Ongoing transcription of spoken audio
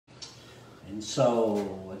And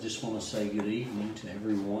so I just want to say good evening to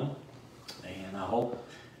everyone, and I hope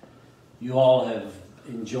you all have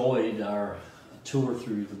enjoyed our tour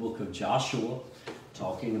through the book of Joshua,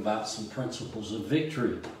 talking about some principles of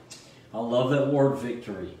victory. I love that word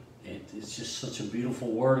victory. It's just such a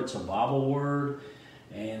beautiful word. It's a Bible word,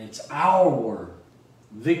 and it's our word,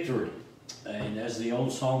 victory. And as the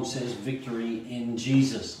old song says, victory in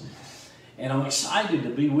Jesus. And I'm excited to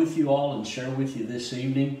be with you all and share with you this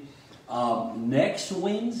evening. Next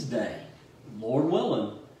Wednesday, Lord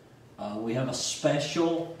willing, we have a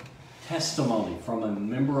special testimony from a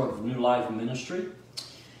member of New Life Ministry.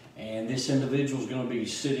 And this individual is going to be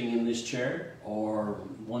sitting in this chair or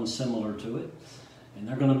one similar to it. And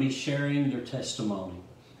they're going to be sharing their testimony.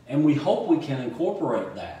 And we hope we can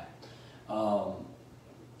incorporate that.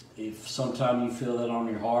 If sometime you feel that on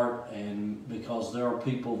your heart, and because there are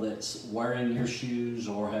people that's wearing your shoes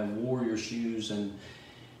or have wore your shoes and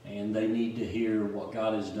they need to hear what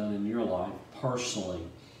God has done in your life personally.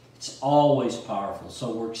 It's always powerful.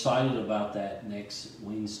 So we're excited about that next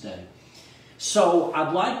Wednesday. So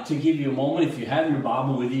I'd like to give you a moment. If you have your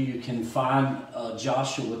Bible with you, you can find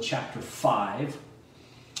Joshua chapter 5.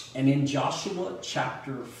 And in Joshua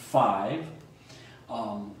chapter 5,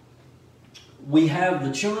 we have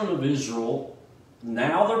the children of Israel.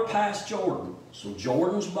 Now they're past Jordan. So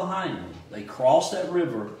Jordan's behind them. They cross that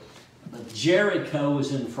river. But Jericho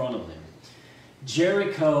is in front of them.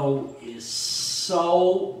 Jericho is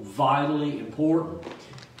so vitally important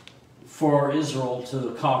for Israel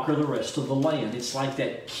to conquer the rest of the land. It's like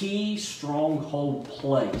that key stronghold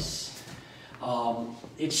place.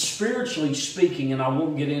 It's spiritually speaking, and I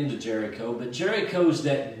won't get into Jericho, but Jericho's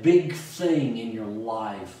that big thing in your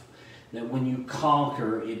life that when you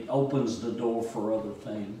conquer, it opens the door for other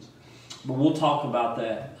things. But we'll talk about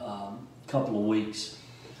that a couple of weeks.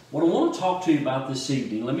 What I want to talk to you about this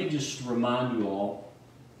evening, let me just remind you all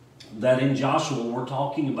that in Joshua we're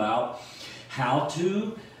talking about how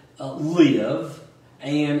to live.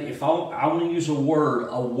 And if I want to use a word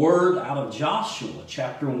out of Joshua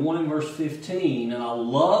chapter 1 and verse 15, and I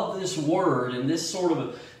love this word, and this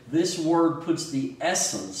word puts the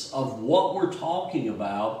essence of what we're talking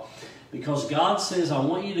about, because God says, I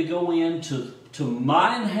want you to go into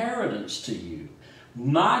my inheritance to you,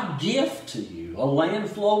 my gift to you, a land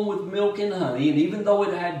flowing with milk and honey. And even though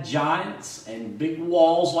it had giants and big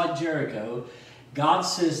walls like Jericho, God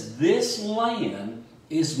says, this land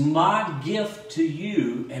is my gift to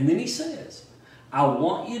you. And then he says, I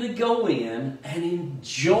want you to go in and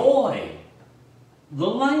enjoy the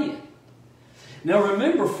land. Now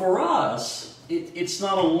remember, for us, it's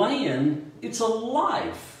not a land, it's a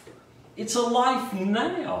life. It's a life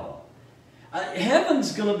now.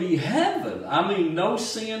 Heaven's going to be heaven. I mean, no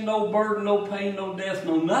sin, no burden, no pain, no death,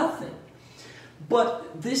 no nothing.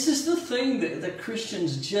 But this is the thing that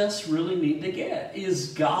Christians just really need to get,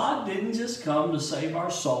 is God didn't just come to save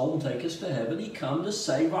our soul and take us to heaven. He come to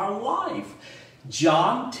save our life.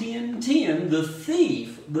 John 10:10, the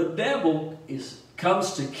thief, the devil,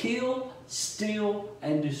 comes to kill, steal,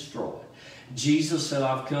 and destroy. Jesus said,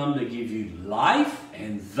 I've come to give you life,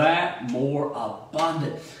 and that more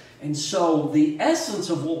abundant. And so the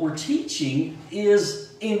essence of what we're teaching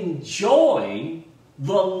is enjoying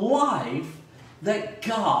the life that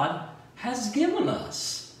God has given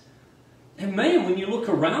us. And man, when you look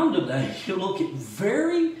around today, you look at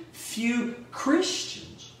very few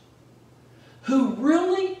Christians who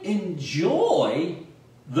really enjoy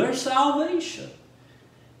their salvation.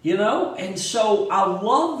 You know? And so I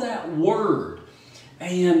love that word.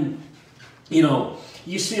 And, you know,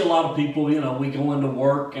 you see a lot of people, you know, we go into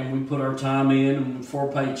work and we put our time in for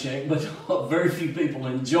a paycheck, but very few people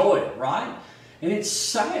enjoy it, right? And it's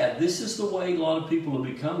sad. This is the way a lot of people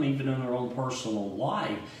have become, even in their own personal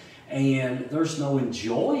life. And there's no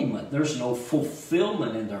enjoyment. There's no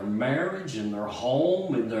fulfillment in their marriage, in their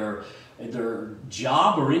home, in their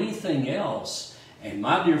job, or anything else. And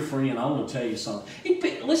my dear friend, I want to tell you something.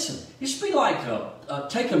 Listen, it's be like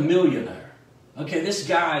take a millionaire. Okay, this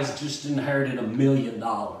guy's just inherited $1 million,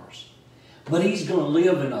 but he's going to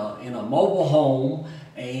live in a mobile home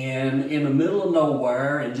and in the middle of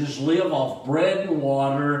nowhere and just live off bread and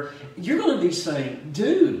water. You're going to be saying,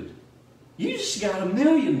 dude, you just got $1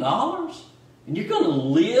 million and you're going to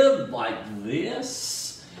live like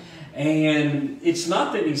this? And it's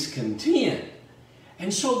not that he's content.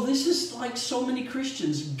 And so this is like so many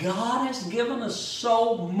Christians. God has given us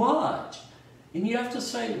so much. And you have to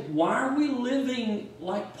say, why are we living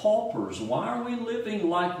like paupers? Why are we living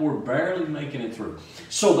like we're barely making it through?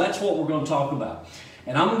 So that's what we're going to talk about.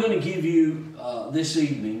 And I'm going to give you this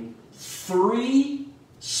evening 3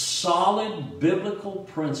 solid biblical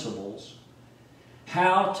principles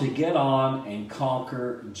how to get on and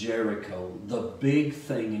conquer Jericho, the big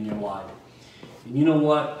thing in your life. And you know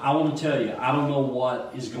what? I want to tell you, I don't know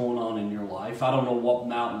what is going on in your life. I don't know what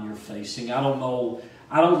mountain you're facing. I don't know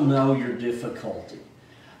your difficulty.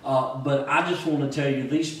 But I just want to tell you,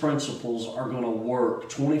 these principles are going to work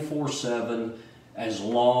 24/7 as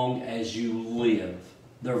long as you live.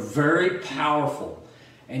 They're very powerful.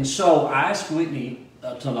 And so I asked Whitney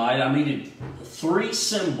tonight, I needed 3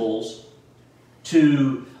 symbols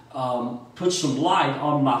to put some light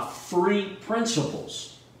on my 3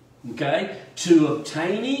 principles, okay, to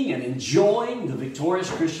obtaining and enjoying the victorious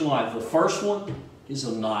Christian life. The first one is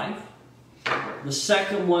a knife. The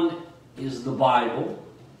second one is the Bible.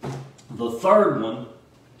 The third one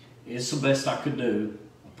is the best I could do,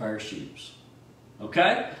 a pair of shoes.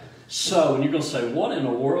 Okay? So, and you're going to say, what in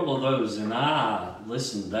the world are those? And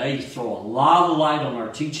listen, they throw a lot of light on our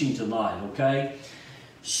teaching tonight, okay?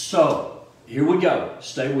 So, here we go.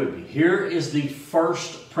 Stay with me. Here is the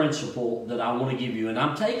first principle that I want to give you. And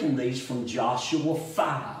I'm taking these from Joshua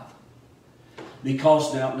 5.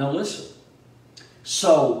 Because, now listen.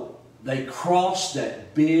 So, they crossed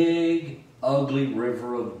that big, ugly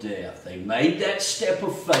river of death. They made that step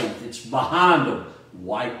of faith. It's behind them.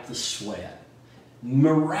 Wipe the sweat.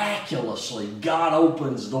 Miraculously, God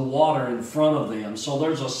opens the water in front of them. So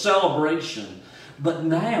there's a celebration. But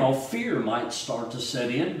now fear might start to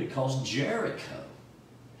set in because Jericho.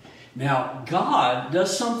 Now God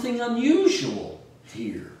does something unusual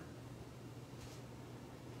here.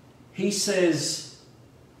 He says,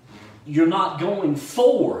 you're not going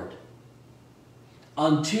forward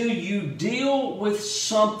until you deal with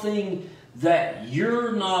something that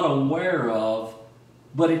you're not aware of,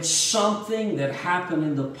 but it's something that happened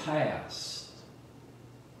in the past.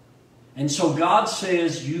 And so God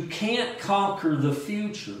says you can't conquer the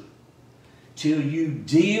future till you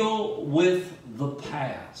deal with the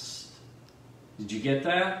past. Did you get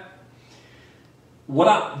that?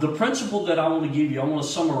 The principle that I want to give you, I want to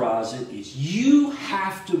summarize it, is you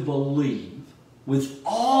have to believe with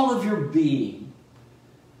all of your being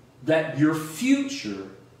that your future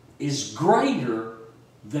is greater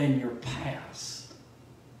than your past.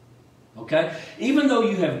 Okay? Even though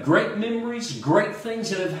you have great memories, great things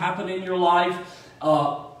that have happened in your life,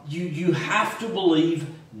 you have to believe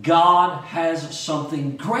God has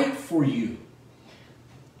something great for you.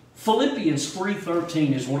 Philippians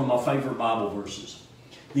 3:13 is one of my favorite Bible verses.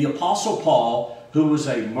 The Apostle Paul, who was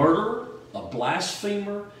a murderer, a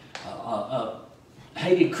blasphemer,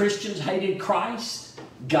 hated Christians, hated Christ,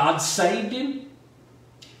 God saved him.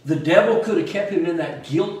 The devil could have kept him in that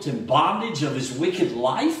guilt and bondage of his wicked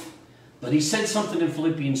life. But he said something in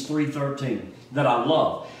Philippians 3:13 that I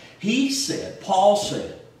love. Paul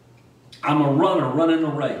said, I'm a runner running a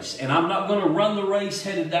race. And I'm not going to run the race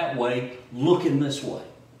headed that way, looking this way.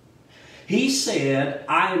 He said,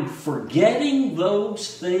 I am forgetting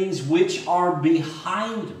those things which are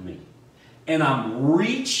behind me. And I'm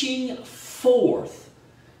reaching forth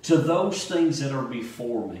to those things that are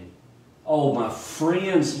before me. Oh, my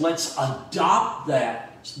friends, let's adopt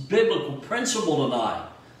that biblical principle tonight.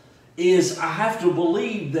 I have to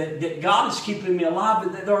believe that God is keeping me alive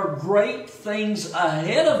and that there are great things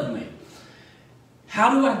ahead of me. How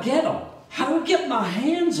do I get them? How do I get my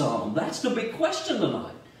hands on them? That's the big question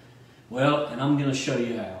tonight. Well, and I'm going to show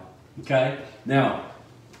you how. Okay? Now,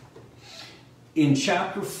 in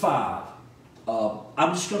chapter 5,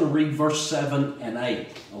 I'm just going to read verse 7 and 8,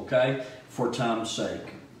 okay, for time's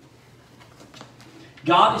sake.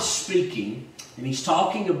 God is speaking, and He's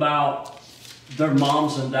talking about their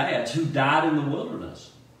moms and dads who died in the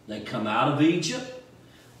wilderness. They come out of Egypt,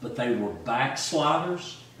 but they were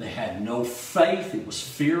backsliders. They had no faith. It was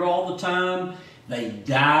fear all the time. They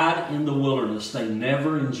died in the wilderness. They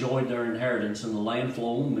never enjoyed their inheritance in the land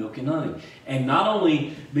flowing with milk and honey. And not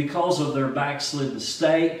only because of their backslidden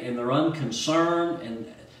state and their unconcern,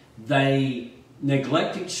 and they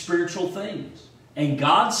neglected spiritual things. And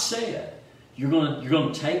God said, you're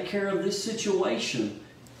going to take care of this situation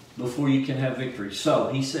before you can have victory. So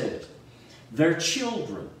He says, their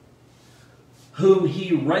children, whom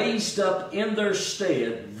He raised up in their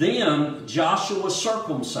stead, them Joshua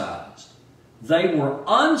circumcised. They were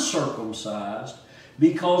uncircumcised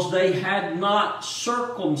because they had not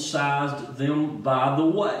circumcised them by the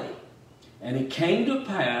way. And it came to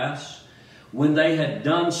pass, when they had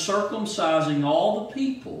done circumcising all the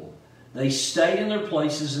people, they stayed in their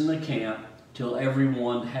places in the camp till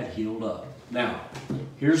everyone had healed up. Now,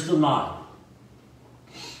 here's the knot.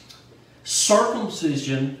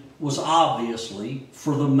 Circumcision was obviously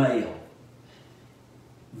for the male.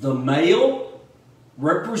 The male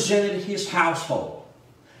represented his household.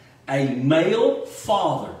 a male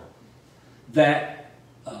father that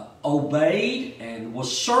obeyed and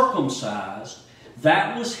was circumcised,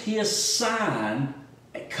 that was his sign,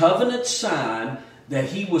 a covenant sign, that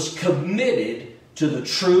he was committed to the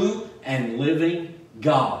true and living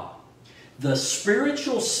God. The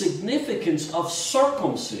spiritual significance of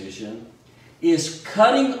circumcision is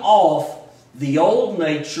cutting off the old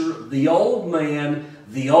nature, the old man,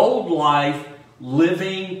 the old life,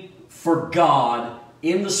 living for God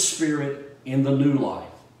in the Spirit, in the new life.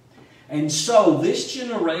 And so this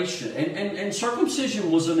generation, and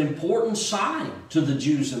circumcision was an important sign to the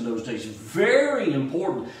Jews in those days. Very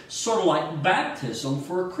important. Sort of like baptism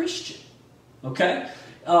for a Christian. Okay?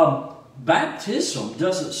 Baptism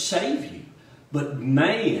doesn't save you. But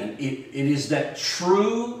man, it is that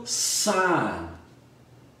true sign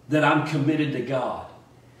that I'm committed to God.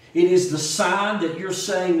 It is the sign that you're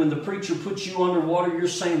saying when the preacher puts you underwater, you're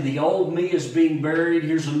saying the old me is being buried,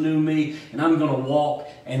 here's a new me, and I'm going to walk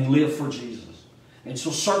and live for Jesus. And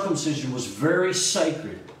so circumcision was very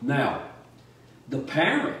sacred. Now, the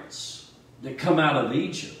parents that come out of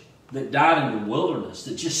Egypt, that died in the wilderness,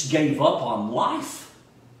 that just gave up on life,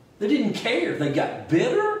 they didn't care. They got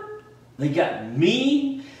bitter, they got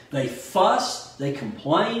mean, they fussed, they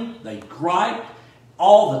complained, they griped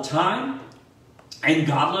all the time. And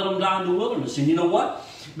God let them die in the wilderness. And you know what?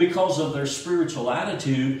 Because of their spiritual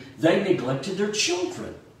attitude, they neglected their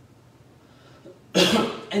children.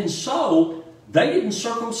 And so, they didn't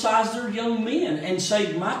circumcise their young men and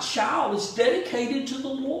say, my child is dedicated to the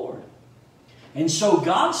Lord. And so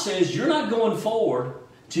God says, you're not going forward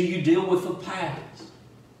till you deal with the past.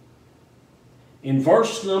 In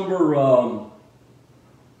verse number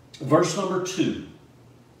 2,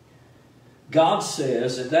 God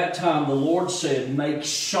says, at that time the Lord said, make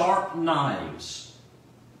sharp knives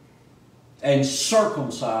and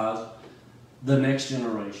circumcise the next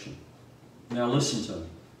generation. Now listen to me.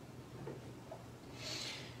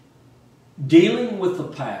 Dealing with the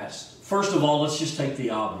past, first of all, let's just take the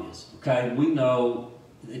obvious. Okay, we know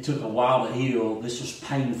it took a while to heal. This was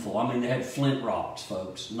painful. I mean, they had flint rocks,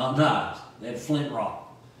 folks, not knives. They had flint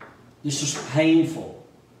rock. This was painful.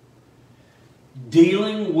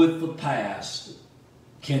 Dealing with the past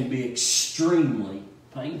can be extremely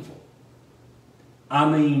painful. I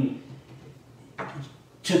mean,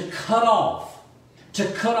 to cut off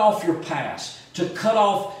your past, to cut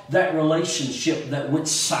off that relationship that went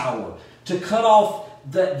sour, to cut off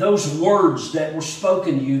those words that were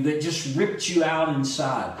spoken to you that just ripped you out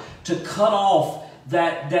inside, to cut off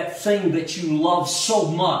that thing that you love so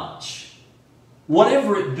much,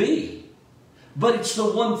 whatever it be. But it's the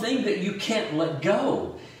one thing that you can't let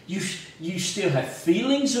go. You still have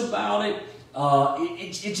feelings about it.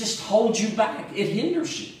 It just holds you back. It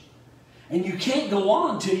hinders you. And you can't go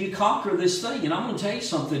on till you conquer this thing. And I'm going to tell you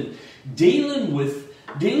something. Dealing with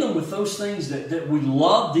those things that we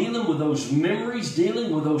love, dealing with those memories,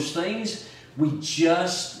 dealing with those things, we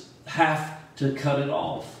just have to cut it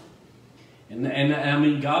off. And I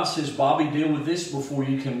mean, God says, Bobby, deal with this before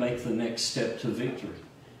you can make the next step to victory.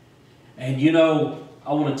 And you know,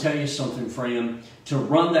 I want to tell you something, friend. To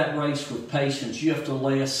run that race with patience, you have to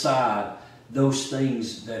lay aside those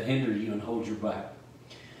things that hinder you and hold you back.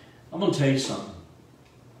 I'm going to tell you something.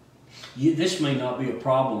 This may not be a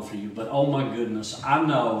problem for you, but oh my goodness, I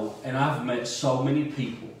know, and I've met so many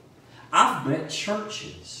people. I've met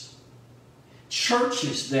churches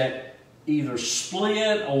that either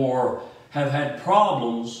split or have had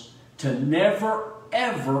problems to never,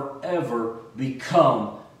 ever, ever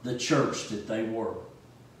become the church that they were.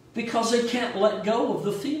 Because they can't let go of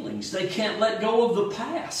the feelings. They can't let go of the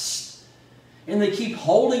past. And they keep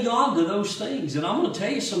holding on to those things. And I'm going to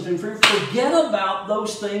tell you something. Forget about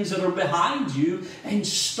those things that are behind you and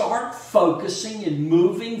start focusing and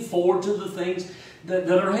moving forward to the things that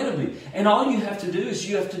are ahead of you. And all you have to do is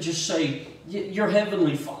you have to just say, your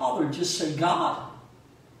Heavenly Father, just say, God,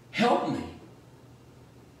 help me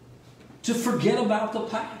to forget about the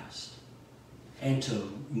past and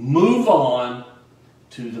to move on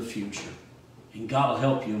to the future. And God will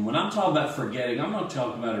help you. And when I'm talking about forgetting, I'm not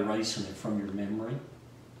talking about erasing it from your memory.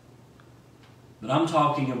 But I'm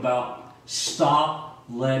talking about stop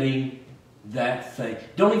letting that thing.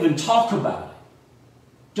 Don't even talk about it.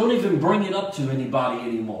 Don't even bring it up to anybody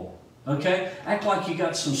anymore. Okay? Act like you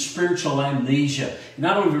got some spiritual amnesia. And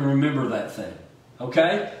I don't even remember that thing.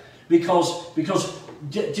 Okay? Because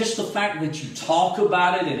just the fact that you talk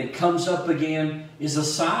about it and it comes up again is a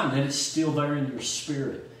sign that it's still there in your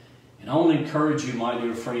spirit. And I want to encourage you, my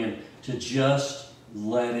dear friend, to just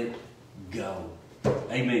let it go.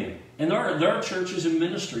 Amen. And there are churches and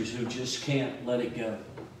ministries who just can't let it go.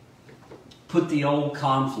 Put the old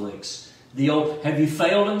conflicts, have you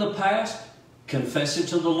failed in the past? Confess it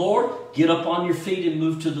to the Lord. Get up on your feet and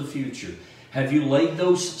move to the future. Have you laid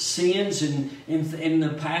those sins in the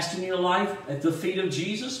past in your life at the feet of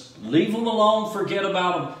Jesus? Leave them alone. Forget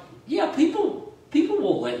about them. Yeah, people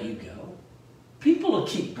won't let you go. People will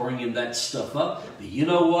keep bringing that stuff up. But you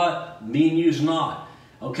know what? Me and you's not.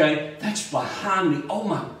 Okay? That's behind me. Oh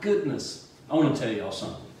my goodness. I want to tell y'all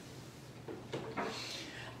something.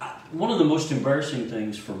 One of the most embarrassing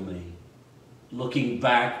things for me, looking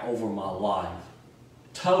back over my life,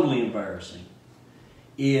 totally embarrassing,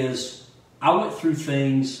 is I went through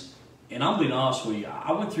things, and I'm being honest with you,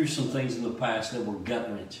 I went through some things in the past that were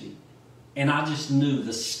gut-wrenching. And I just knew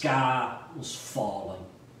the sky was falling.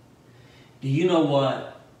 Do you know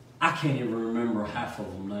what? I can't even remember half of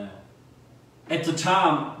them now. At the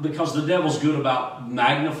time, because the devil's good about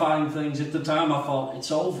magnifying things, at the time I thought, it's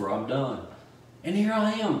over, I'm done. And here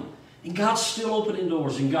I am. And God's still opening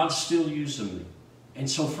doors, and God's still using me. And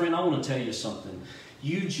so, friend, I want to tell you something.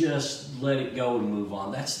 You just let it go and move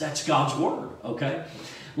on. That's God's Word, okay?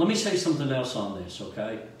 Let me say something else on this,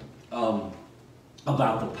 okay? About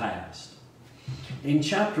the past. In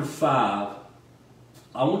chapter 5,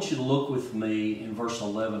 I want you to look with me in verse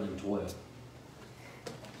 11 and 12.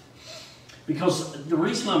 Because the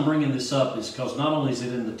reason I'm bringing this up is because not only is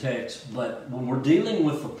it in the text, but when we're dealing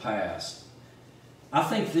with the past, I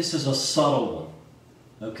think this is a subtle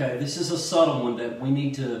one. Okay, this is a subtle one that we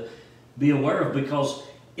need to be aware of, because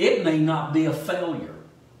it may not be a failure.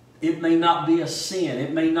 It may not be a sin.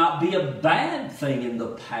 It may not be a bad thing in the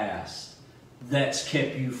past that's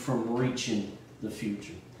kept you from reaching the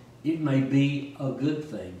future. It may be a good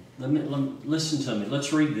thing. Listen to me.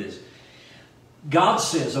 Let's read this. God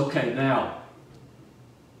says, okay, now,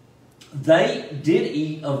 they did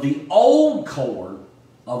eat of the old corn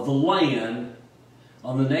of the land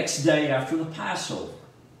on the next day after the Passover.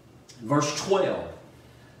 Verse 12.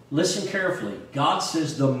 Listen carefully. God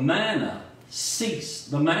says the manna ceased.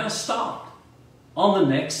 The manna stopped on the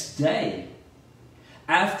next day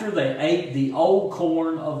after they ate the old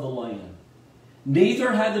corn of the land.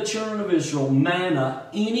 Neither had the children of Israel manna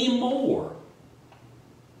anymore,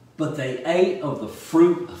 but they ate of the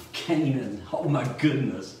fruit of Canaan. Oh my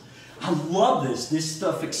goodness. I love this. This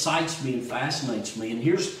stuff excites me and fascinates me. And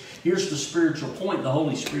here's the spiritual point the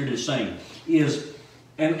Holy Spirit is saying is,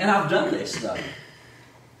 and I've done this stuff,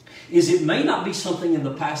 is it may not be something in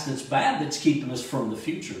the past that's bad that's keeping us from the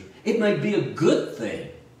future. It may be a good thing.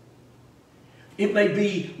 It may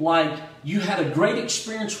be like you had a great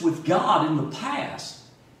experience with God in the past,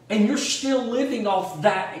 and you're still living off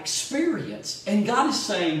that experience. And God is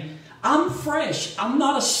saying, I'm fresh. I'm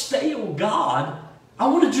not a stale God. I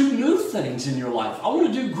want to do new things in your life. I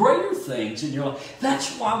want to do greater things in your life.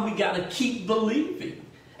 That's why we got to keep believing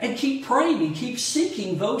and keep praying and keep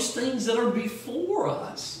seeking those things that are before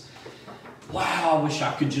us. Wow, I wish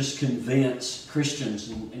I could just convince Christians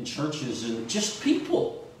and churches and just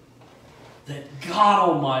people that God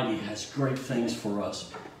Almighty has great things for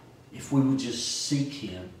us if we would just seek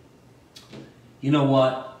Him. You know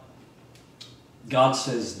what? God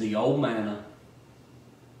says the old manna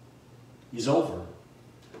is over.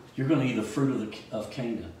 You're going to eat the fruit of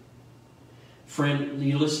Canaan. Friend,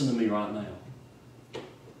 you listen to me right now.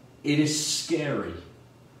 It is scary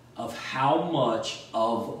of how much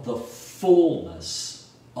of the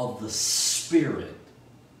fullness of the Spirit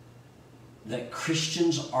that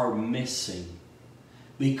Christians are missing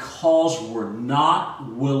because we're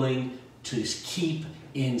not willing to keep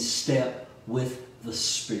in step with the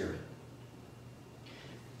Spirit.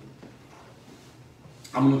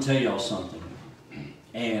 I'm going to tell y'all something.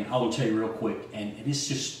 And I will tell you real quick, and it's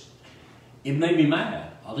just, it made me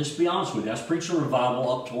mad. I'll just be honest with you. I was preaching a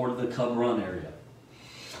revival up toward the Cub Run area.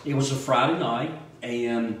 It was a Friday night,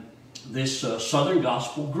 and this Southern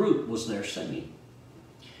Gospel group was there singing.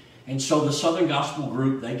 And so the Southern Gospel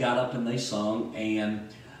group, they got up and they sung, and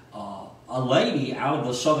a lady out of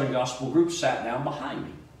the Southern Gospel group sat down behind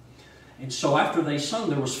me. And so after they sung,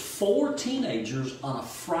 there was 4 teenagers on a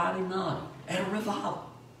Friday night at a revival.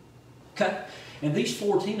 Okay? And these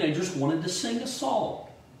 4 teenagers wanted to sing a song.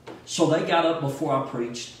 So they got up before I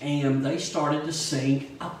preached and they started to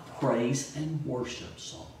sing a praise and worship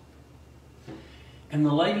song. And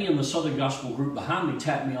the lady in the Southern Gospel group behind me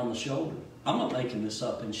tapped me on the shoulder. I'm not making this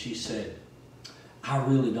up. And she said, I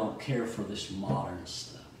really don't care for this modern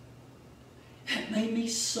stuff. That made me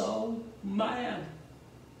so mad.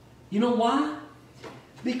 You know why?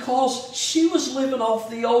 Because she was living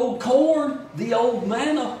off the old corn, the old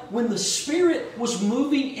manna, when the Spirit was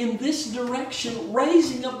moving in this direction,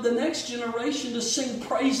 raising up the next generation to sing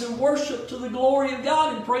praise and worship to the glory of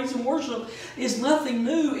God. And praise and worship is nothing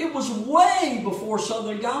new. It was way before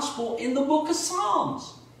Southern Gospel in the book of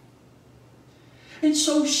Psalms. And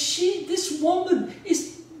so this woman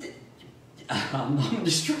is... I'm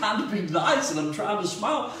just trying to be nice and I'm trying to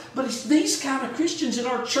smile. But it's these kind of Christians in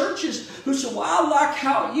our churches who say, well, I like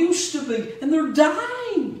how it used to be. And they're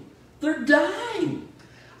dying. They're dying.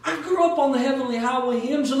 I grew up on the Heavenly Highway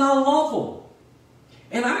hymns and I love them.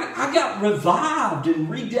 And I got revived and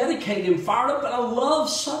rededicated and fired up. And I love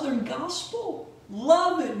Southern Gospel.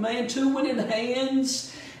 Love it, man. Two Winning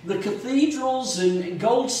Hands, the cathedrals and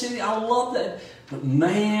Gold City. I love that. But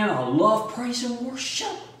man, I love praise and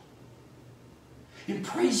worship. And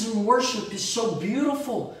praise and worship is so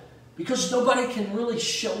beautiful because nobody can really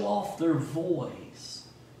show off their voice.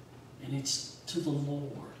 And it's to the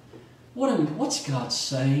Lord. What's God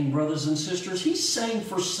saying, brothers and sisters? He's saying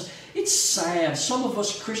it's sad. Some of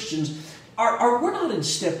us Christians, we're not in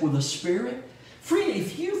step with the Spirit. Friend,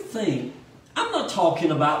 if you think, I'm not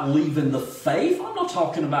talking about leaving the faith. I'm not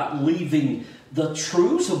talking about leaving the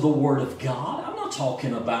truths of the Word of God. I'm not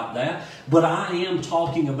talking about that. But I am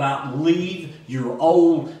talking about leave your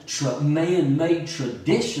old man-made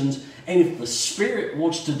traditions. And if the Spirit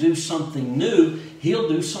wants to do something new, He'll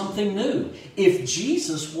do something new. If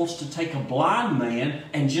Jesus wants to take a blind man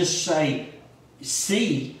and just say,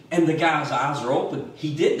 see, and the guy's eyes are open,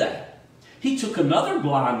 He did that. He took another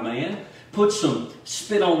blind man, put some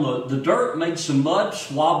spit on the dirt, made some mud,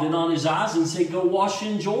 swabbed it on his eyes, and said, go wash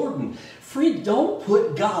in Jordan. Friend, don't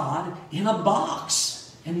put God in a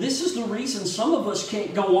box. And this is the reason some of us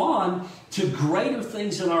can't go on to greater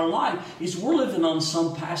things in our life, is we're living on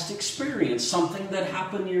some past experience, something that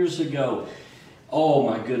happened years ago. Oh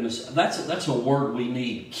my goodness, that's a word we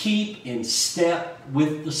need. Keep in step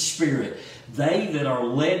with the Spirit. They that are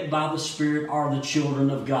led by the Spirit are the children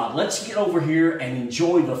of God. Let's get over here and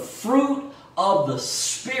enjoy the fruit of the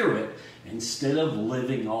Spirit instead of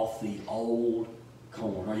living off the old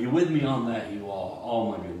corn. Are you with me on that, you all?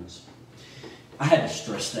 Oh my goodness. I had to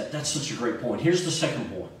stress that. That's such a great point. Here's the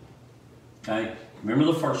second point. Okay?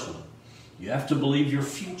 Remember the first one. You have to believe your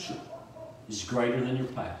future is greater than your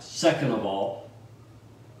past. Second of all,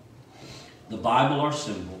 the Bible, our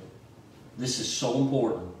symbol. This is so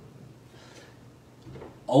important.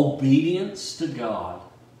 Obedience to God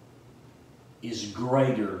is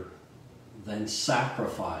greater than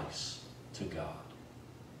sacrifice to God.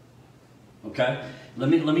 Okay? Let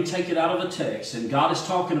me take it out of a text. And God is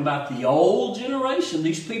talking about the old generation,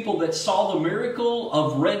 these people that saw the miracle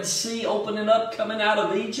of Red Sea opening up, coming out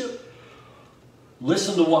of Egypt.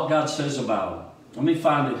 Listen to what God says about them. Let me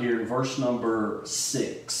find it here in verse number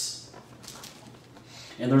 6.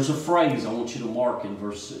 And there's a phrase I want you to mark in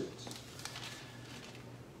verse 6.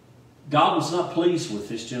 God was not pleased with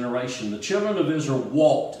this generation. The children of Israel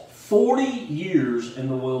walked 40 years in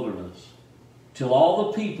the wilderness, till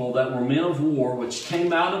all the people that were men of war which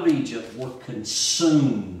came out of Egypt were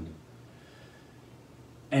consumed.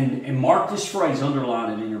 And mark this phrase,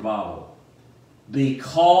 underline it in your Bible.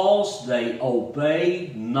 Because they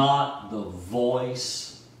obeyed not the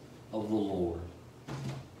voice of the Lord.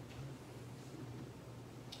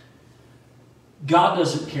 God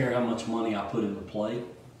doesn't care how much money I put in the plate.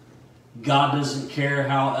 God doesn't care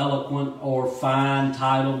how eloquent or fine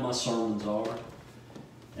titled my sermons are.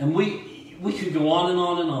 And we could go on and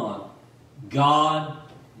on and on. God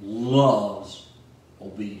loves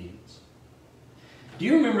obedience. Do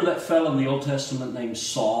you remember that fellow in the Old Testament named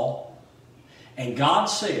Saul? And God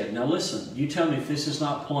said, now listen, you tell me if this is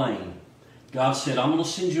not plain. God said, I'm going to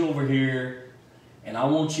send you over here, and I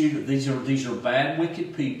want you to, these are bad,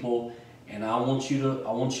 wicked people, and I want you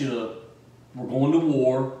to, we're going to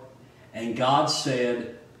war. And God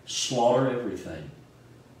said, slaughter everything.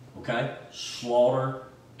 Okay? Slaughter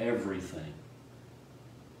everything.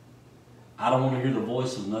 I don't want to hear the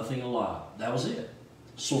voice of nothing alive. That was it.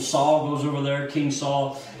 So Saul goes over there, King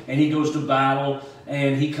Saul, and he goes to battle,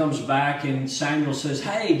 and he comes back, and Samuel says,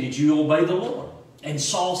 hey, did you obey the Lord? And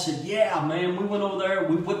Saul said, yeah, man, we went over there,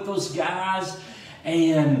 we whipped those guys,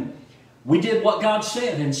 and we did what God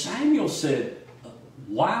said. And Samuel said,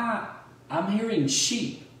 why? I'm hearing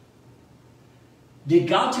sheep. Did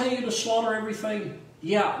God tell you to slaughter everything?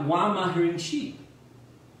 Yeah, why am I hearing sheep?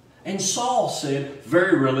 And Saul said,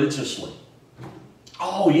 very religiously,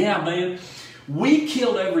 oh yeah, man, we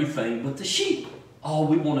killed everything but the sheep. Oh,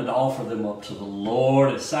 we wanted to offer them up to the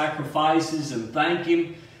Lord as sacrifices and thank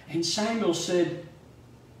Him. And Samuel said,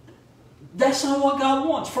 That's not what God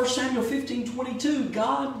wants. 1 Samuel 15:22,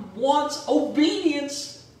 God wants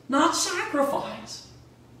obedience, not sacrifice.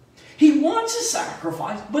 He wants a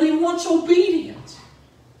sacrifice, but He wants obedience.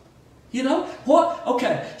 You know what?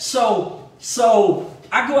 Okay, so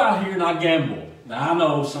I go out here and I gamble. Now I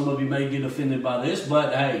know some of you may get offended by this,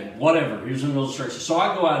 but hey, whatever. Here's an illustration. So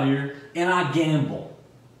I go out here and I gamble.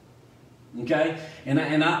 Okay, and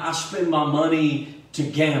I spend my money to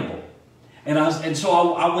gamble. And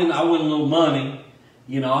so I win a little money.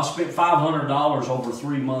 You know, I spent $500 over a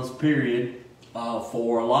 3-month period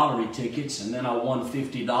for lottery tickets, and then I won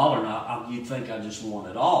 $50. Now you'd think I just won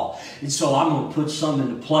it all. And so I'm going to put some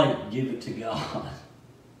in the plate and give it to God.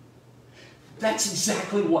 That's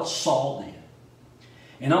exactly what Saul did.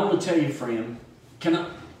 And I want to tell you, friend, I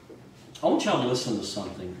want y'all to listen to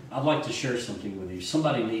something. I'd like to share something with you.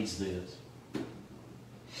 Somebody needs this.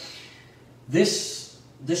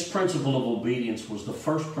 This principle of obedience was the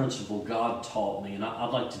first principle God taught me, and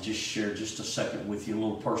I'd like to just share just a second with you, a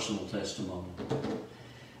little personal testimony.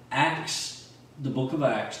 Acts, the book of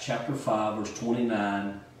Acts, chapter 5, verse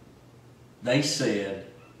 29, they said,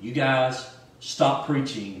 you guys, stop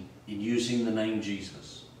preaching and using the name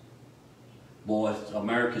Jesus. Boy,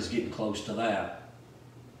 America's getting close to that.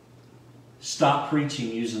 Stop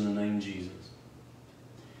preaching using the name Jesus.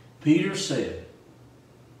 Peter said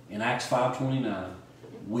in Acts 5:29,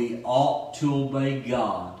 we ought to obey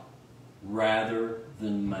God rather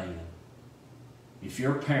than man. If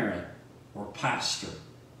you're a parent or a pastor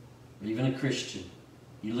or even a Christian,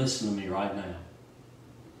 you listen to me right now.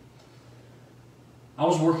 I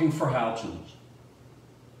was working for Houchins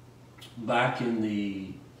back in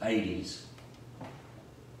the 80s.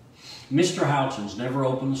 Mr. Houchins never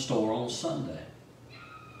opened the store on Sunday.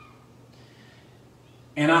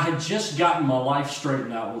 And I had just gotten my life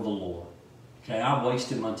straightened out with the Lord. Okay, I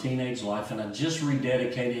wasted my teenage life, and I just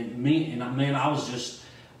rededicated me, and I was just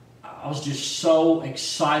so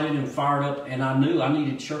excited and fired up, and I knew I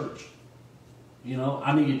needed church. You know,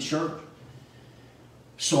 I needed church.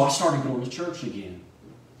 So I started going to church again,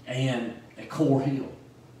 and at Core Hill.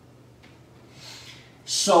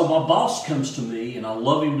 So my boss comes to me, and I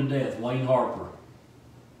love him to death, Wayne Harper.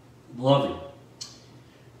 Love him.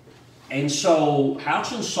 And so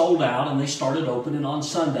Houchins sold out, and they started opening on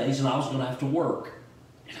Sundays, and I was going to have to work.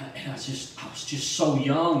 And I was just so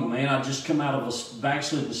young, man. I just come out of a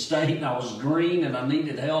backslidden state, and I was green, and I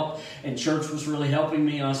needed help, and church was really helping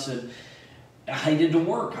me. And I said, I hated to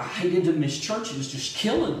work. I hated to miss church. It was just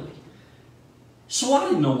killing me. So I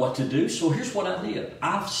didn't know what to do. So here's what I did.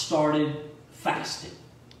 I started fasting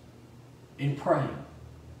and praying.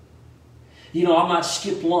 You know, I might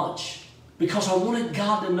skip lunch, because I wanted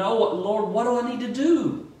God to know, Lord, what do I need to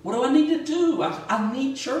do? What do I need to do? I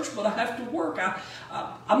need church, but I have to work.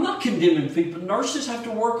 I'm not condemning people. Nurses have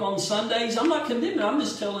to work on Sundays. I'm not condemning. I'm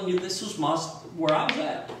just telling you this is where I was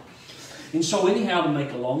at. And so anyhow, to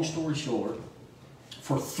make a long story short,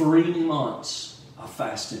 for 3 months, I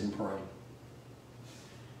fasted and prayed.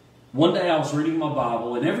 One day I was reading my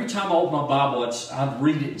Bible, and every time I opened my Bible, I'd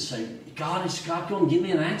read it and say, God, is God going to give me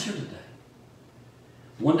an answer today?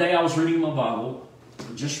 One day I was reading my Bible,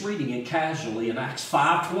 just reading it casually, in Acts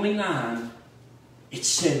 5:29, it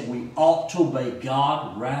said we ought to obey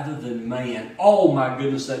God rather than man. Oh my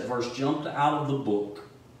goodness, that verse jumped out of the book,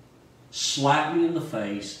 slapped me in the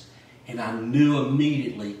face, and I knew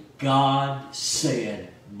immediately God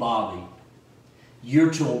said, Bobby,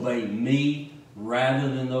 you're to obey me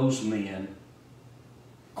rather than those men.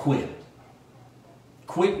 Quit.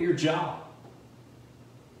 Quit your job.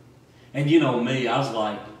 And you know me, I was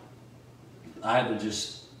like, I had to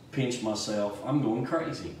just pinch myself. I'm going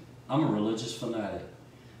crazy. I'm a religious fanatic.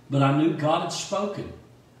 But I knew God had spoken.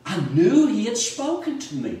 I knew He had spoken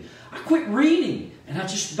to me. I quit reading, and I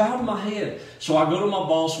just bowed my head. So I go to my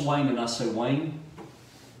boss, Wayne, and I say, Wayne,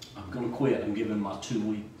 I'm going to quit. I'm giving my 2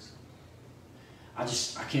 weeks. I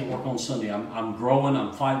can't work on Sunday. I'm growing.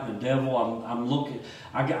 I'm fighting the devil. I'm looking.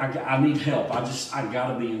 I need help. I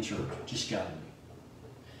got to be in church. Just got to be.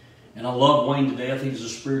 And I love Wayne to death. He was a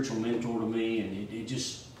spiritual mentor to me, and it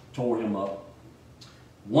just tore him up.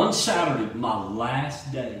 One Saturday, my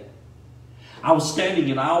last day, I was standing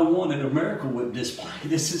in aisle 1 at a Miracle Whip display.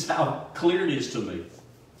 This is how clear it is to me.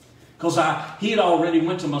 Because he had already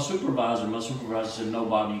went to my supervisor. My supervisor said, no,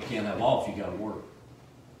 Bobby, you can't have off. You got to work.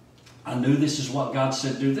 I knew this is what God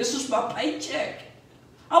said do. This is my paycheck.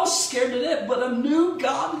 I was scared to death, but I knew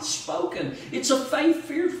God had spoken. It's a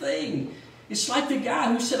faith-fear thing. It's like the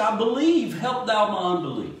guy who said, I believe, help thou my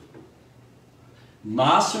unbelief.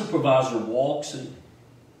 My supervisor walks in,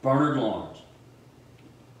 Bernard Lawrence.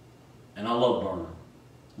 And I love Bernard.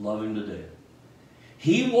 Love him to death.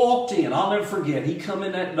 He walked in. I'll never forget. He come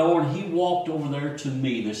in that door and he walked over there to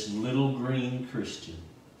me, this little green Christian.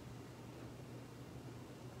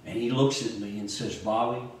 And he looks at me and says,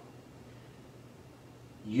 Bobby,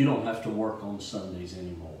 you don't have to work on Sundays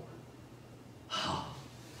anymore. Oh,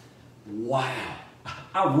 wow.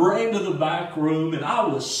 I ran to the back room and I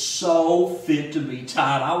was so fit to be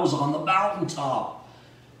tied. I was on the mountaintop.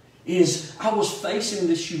 I was facing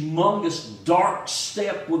this humongous dark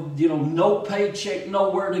step with, no paycheck,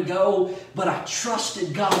 nowhere to go. But I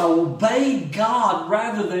trusted God. I obeyed God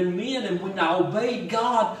rather than men. And when I obeyed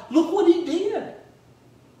God, look what He did.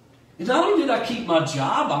 And not only did I keep my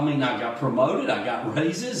job, I got promoted, I got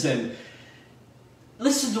raises. And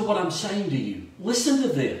listen to what I'm saying to you. Listen to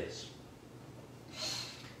this.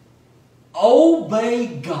 Obey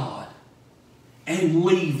God and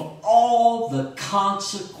leave all the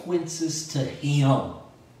consequences to Him.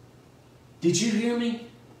 Did you hear me?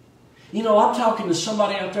 I'm talking to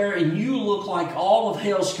somebody out there and you look like all of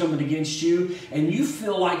hell's coming against you and you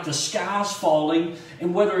feel like the sky's falling,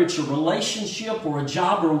 and whether it's a relationship or a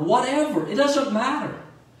job or whatever, it doesn't matter.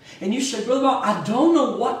 And you say, Brother Bob, I don't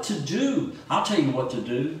know what to do. I'll tell you what to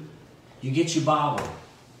do. You get your Bible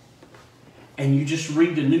and you just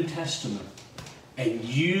read the New Testament. And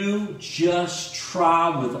you just try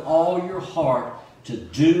with all your heart to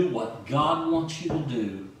do what God wants you to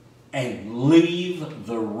do and leave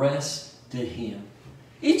the rest to Him.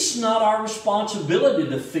 It's not our responsibility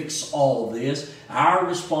to fix all this. Our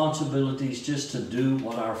responsibility is just to do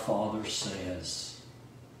what our Father says.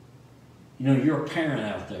 You're a parent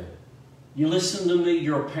out there. You listen to me,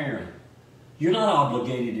 you're a parent. You're not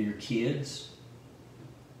obligated to your kids.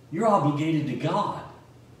 You're obligated to God.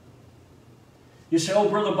 You say, oh,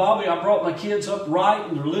 Brother Bobby, I brought my kids up right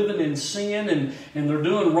and they're living in sin and they're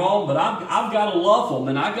doing wrong, but I've got to love them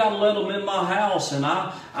and I've got to let them in my house and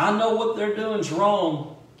I know what they're doing is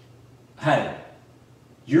wrong. Hey,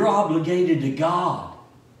 you're obligated to God,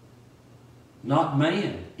 not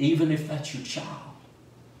man, even if that's your child.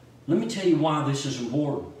 Let me tell you why this is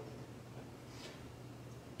important.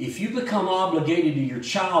 If you become obligated to your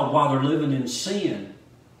child while they're living in sin,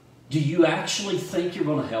 do you actually think you're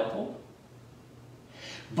going to help them?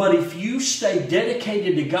 But if you stay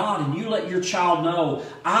dedicated to God and you let your child know,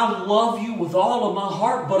 I love you with all of my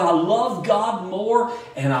heart, but I love God more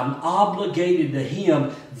and I'm obligated to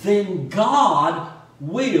Him, then God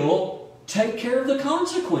will take care of the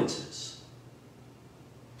consequences.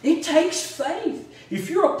 It takes faith. If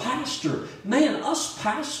you're a pastor, man, us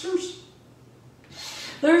pastors,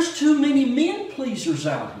 there's too many men pleasers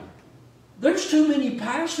out here. There's too many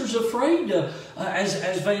pastors afraid to, as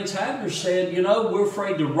Vance Havner said, we're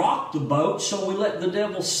afraid to rock the boat, so we let the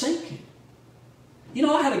devil sink it.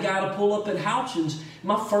 I had a guy to pull up at Houchins,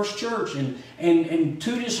 my first church, and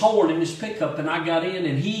toot his horn in his pickup, and I got in,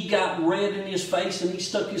 and he got red in his face, and he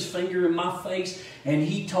stuck his finger in my face, and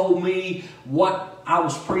he told me what I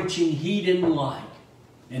was preaching he didn't like.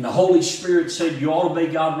 And the Holy Spirit said, you ought to obey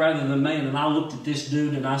God rather than man. And I looked at this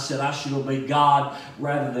dude and I said, I should obey God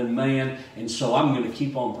rather than man. And so I'm going to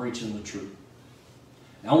keep on preaching the truth.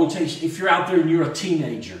 Now I want to tell you, if you're out there and you're a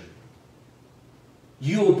teenager,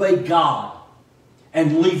 you obey God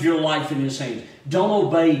and leave your life in His hands. Don't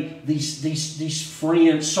obey these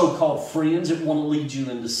friends, so-called friends that want to lead you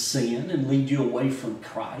into sin and lead you away from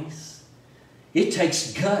Christ. It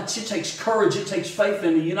takes guts, it takes courage, it takes faith.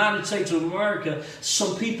 In the United States of America,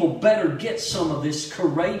 some people better get some of this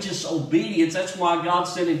courageous obedience. That's why God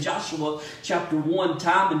said in Joshua chapter 1,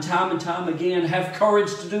 time and time again, have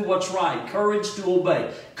courage to do what's right, courage to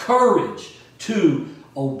obey, courage to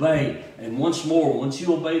obey. And once more, once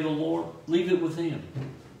you obey the Lord, leave it with Him.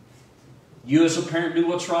 You as a parent do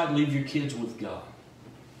what's right, leave your kids with God.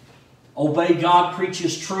 Obey God, preach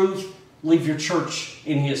His truth, leave your church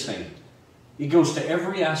in His hand. It goes to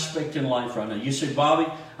every aspect in life right now. You say, Bobby,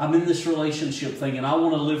 I'm in this relationship thing and I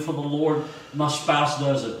want to live for the Lord. My spouse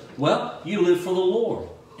doesn't. Well, you live for the Lord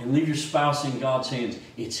and leave your spouse in God's hands.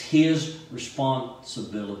 It's His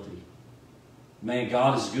responsibility. Man,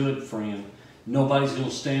 God is good, friend. Nobody's going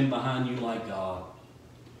to stand behind you like God.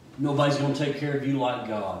 Nobody's going to take care of you like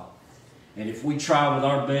God. And if we try with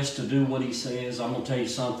our best to do what He says, I'm going to tell you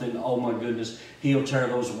something, oh my goodness, He'll tear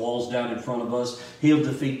those walls down in front of us. He'll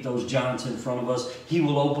defeat those giants in front of us. He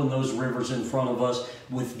will open those rivers in front of us.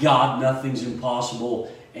 With God, nothing's impossible.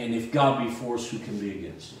 And if God be for us, who can be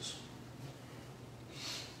against us?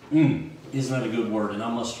 Isn't that a good word? And I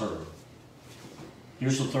must hurry.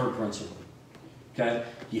 Here's the third principle. Okay?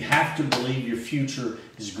 You have to believe your future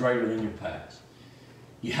is greater than your past.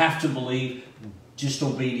 You have to believe just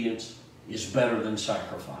obedience is better than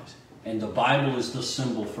sacrifice. And the Bible is the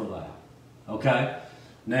symbol for that. Okay?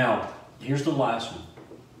 Now, here's the last one.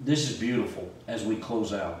 This is beautiful as we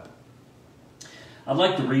close out. I'd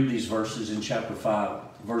like to read these verses in chapter 5,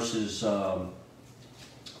 verses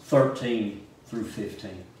 13 through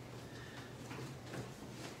 15.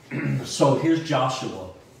 So here's Joshua.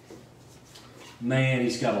 Man,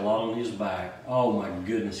 he's got a lot on his back. Oh my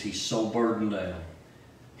goodness, he's so burdened down.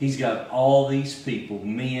 He's got all these people,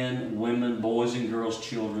 men, women, boys and girls,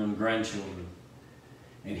 children, grandchildren.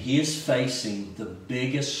 And he is facing the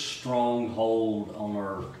biggest stronghold on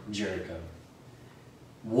earth, Jericho.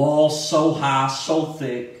 Walls so high, so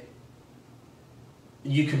thick,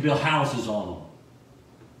 you could build houses on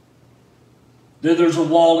them. There's a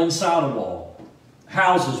wall inside a wall.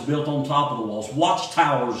 Houses built on top of the walls.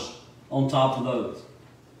 Watchtowers on top of those.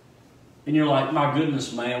 And you're like, my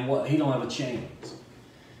goodness, man, what? He don't have a chance.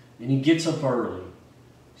 And he gets up early,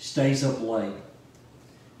 stays up late,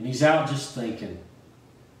 and he's out just thinking.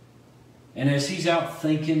 And as he's out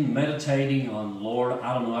thinking, meditating on, Lord,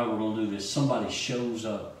 I don't know how we're going to do this, somebody shows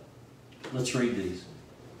up. Let's read these.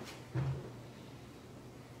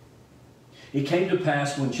 It came to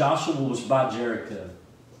pass when Joshua was by Jericho,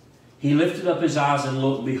 he lifted up his eyes and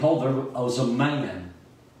looked, behold, there was a man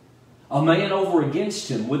over against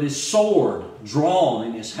him with his sword drawn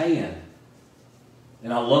in his hand.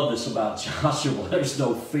 And I love this about Joshua. There's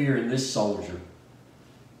no fear in this soldier.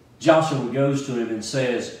 Joshua goes to him and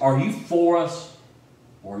says, are you for us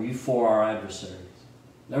or are you for our adversaries?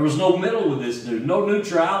 There was no middle with this dude, no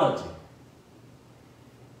neutrality.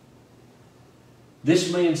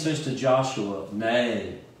 This man says to Joshua,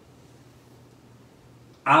 nay,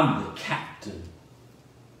 I'm the captain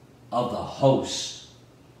of the host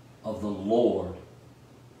of the Lord.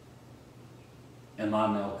 Am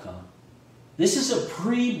I now come? This is a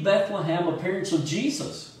pre-Bethlehem appearance of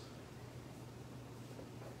Jesus.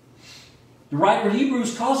 The writer of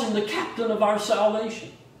Hebrews calls him the captain of our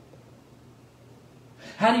salvation.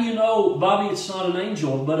 How do you know, Bobby, it's not an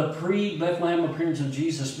angel, but a pre-Bethlehem appearance of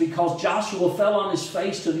Jesus? Because Joshua fell on his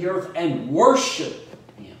face to the earth and worshiped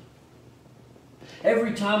him.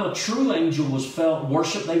 Every time a true angel was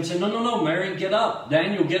worshipped, they would say, no, no, no, Mary, get up.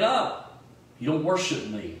 Daniel, get up. You don't worship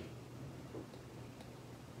me.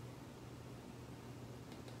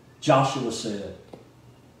 Joshua said,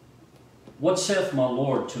 what saith my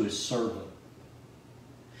Lord to his servant?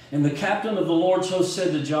 And the captain of the Lord's host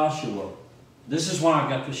said to Joshua, this is why I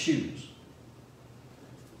got the shoes.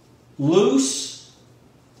 Loose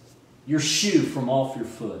your shoe from off your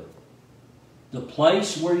foot. The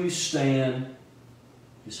place where you stand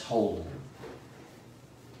is holy.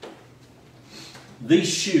 These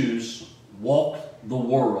shoes walk the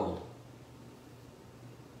world.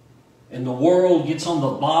 And the world gets on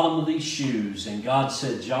the bottom of these shoes. And God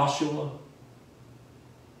said, Joshua,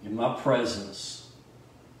 in my presence,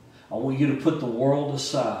 I want you to put the world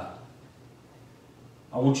aside.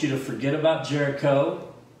 I want you to forget about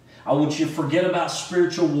Jericho. I want you to forget about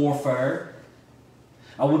spiritual warfare.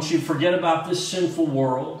 I want you to forget about this sinful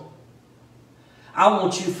world. I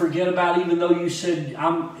want you to forget about, even though you said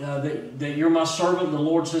that you're my servant, the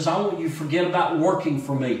Lord says, I want you to forget about working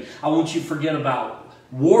for me. I want you to forget about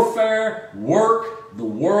warfare, work, the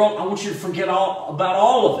world. I want you to forget about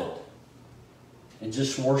all of it and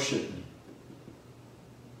just worship me.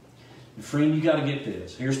 And friend, you got to get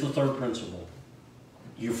this. Here's the third principle.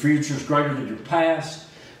 Your future is greater than your past.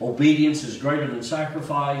 Obedience is greater than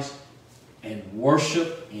sacrifice. And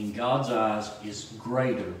worship in God's eyes is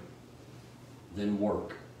greater than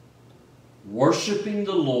work. Worshiping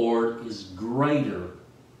the Lord is greater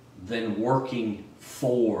than working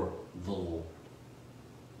for the Lord.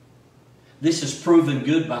 This is proven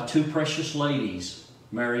good by two precious ladies,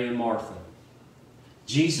 Mary and Martha.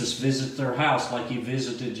 Jesus visited their house like he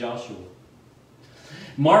visited Joshua.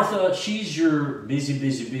 Martha, she's your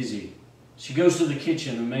busy. She goes to the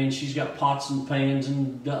kitchen and man, she's got pots and pans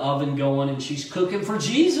and the oven going and she's cooking for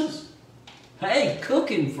Jesus. Hey,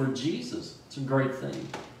 cooking for Jesus. It's a great thing.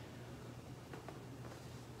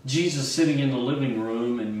 Jesus sitting in the living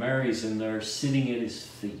room and Mary's in there sitting at his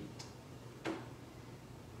feet.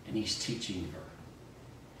 And he's teaching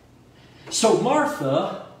her. So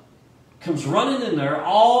Martha comes running in there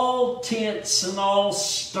all tense and all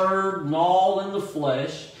stirred and all in the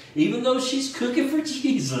flesh, even though she's cooking for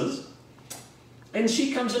Jesus. And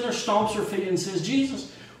she comes in there, stomps her feet and says,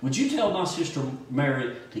 Jesus, would you tell my sister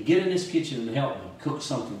Mary to get in this kitchen and help me cook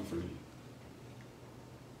something for you?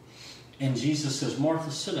 And Jesus says,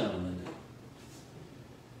 Martha, sit down a minute.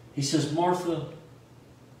 He says, Martha,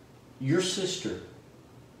 your sister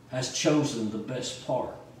has chosen the best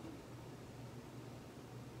part.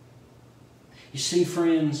 You see,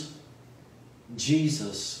 friends,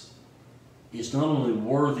 Jesus is not only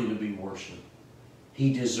worthy to be worshipped,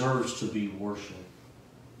 He deserves to be worshipped.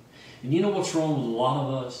 And you know what's wrong with a lot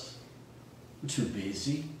of us? We're too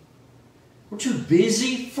busy. We're too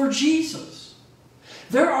busy for Jesus.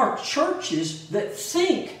 There are churches that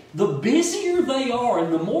think the busier they are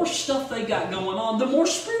and the more stuff they got going on, the more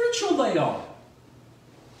spiritual they are.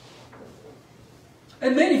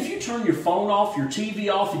 And then if you turn your phone off, your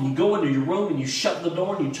TV off, and you go into your room and you shut the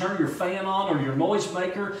door and you turn your fan on or your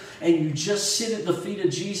noisemaker and you just sit at the feet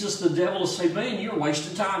of Jesus, the devil will say, man, you're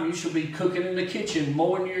wasting time. You should be cooking in the kitchen,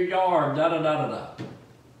 mowing your yard, da-da-da-da-da.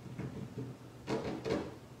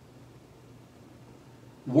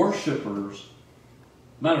 Worshippers.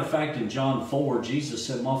 Matter of fact, in John 4, Jesus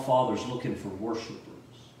said, my Father's looking for worshipers.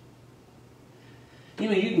 You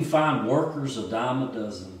know, you can find workers a dime a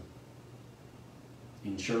dozen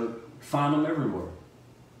in church. Find them everywhere.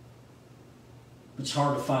 It's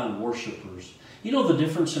hard to find worshipers. You know the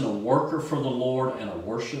difference in a worker for the Lord and a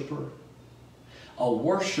worshiper? A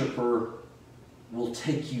worshiper will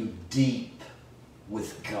take you deep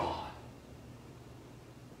with God.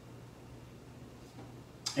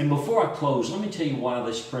 And before I close, let me tell you why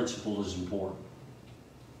this principle is important.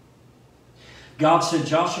 God said,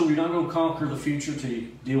 Joshua, you're not going to conquer the future till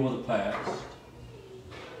you deal with the past.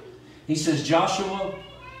 He says, Joshua,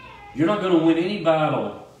 you're not going to win any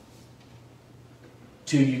battle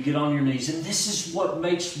till you get on your knees. And this is what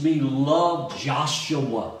makes me love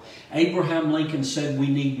Joshua. Abraham Lincoln said we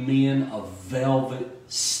need men of velvet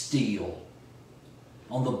steel.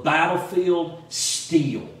 On the battlefield,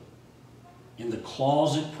 steel. In the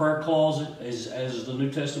closet, prayer closet, as the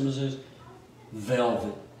New Testament says,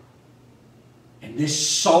 velvet. And this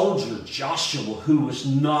soldier, Joshua, who was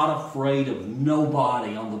not afraid of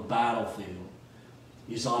nobody on the battlefield,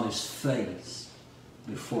 is on his face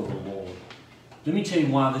before the Lord. Let me tell you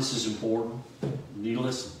why this is important. You need to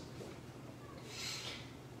listen.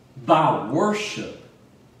 By worship,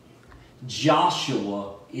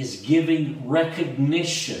 Joshua is giving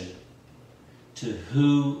recognition to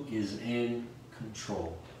who is in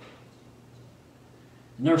control.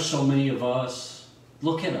 And there are so many of us,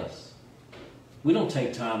 look at us. We don't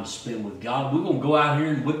take time to spend with God. We're going to go out here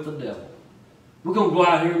and whip the devil. We're going to go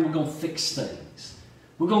out here and we're going to fix things.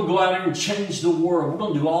 We're going to go out here and change the world. We're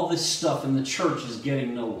going to do all this stuff and the church is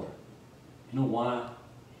getting nowhere. You know why?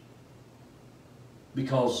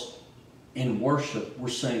 Because in worship we're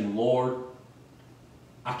saying, Lord,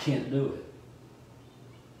 I can't do it.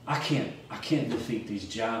 I can't defeat these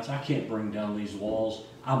giants. I can't bring down these walls.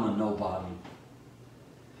 I'm a nobody.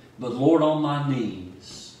 But Lord, on my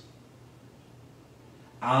knees,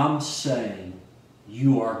 I'm saying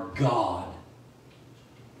you are God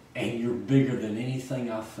and you're bigger than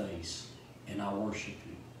anything I face, and I worship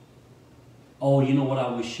you. Oh, you know what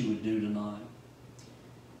I wish you would do tonight?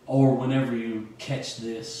 Or whenever you catch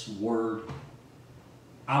this word,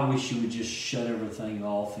 I wish you would just shut everything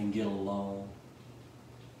off and get alone.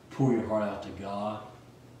 Pour your heart out to God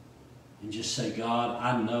and just say, God,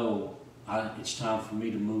 I know it's time for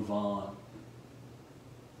me to move on.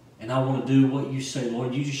 And I want to do what you say,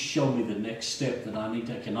 Lord. You just show me the next step that I need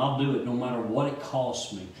to take. And I'll do it no matter what it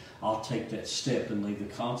costs me. I'll take that step and leave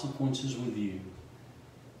the consequences with you.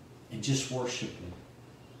 And just worship Him.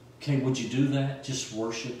 Okay, would you do that? Just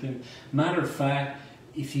worship Him. Matter of fact,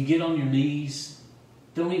 if you get on your knees,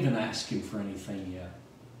 don't even ask Him for anything yet.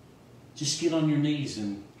 Just get on your knees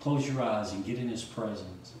and close your eyes and get in His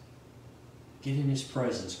presence. Get in His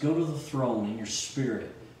presence. Go to the throne in your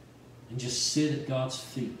spirit and just sit at God's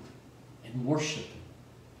feet and worship Him.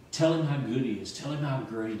 Tell Him how good He is. Tell Him how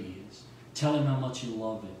great He is. Tell Him how much you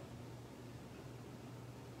love Him.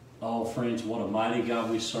 Oh, friends, what a mighty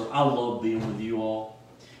God we serve. I love being with you all.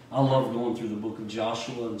 I love going through the book of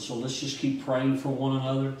Joshua, and so let's just keep praying for one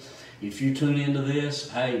another. If you tune into this,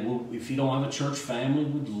 hey, if you don't have a church family,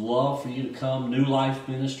 we'd love for you to come. New Life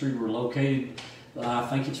Ministry, we're located, I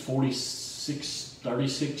think it's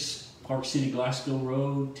 4636 Park City, Glasgow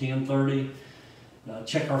Road, 1030.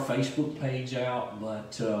 Check our Facebook page out,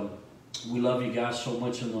 but we love you guys so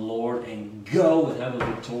much in the Lord, and go and have a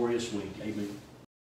victorious week. Amen.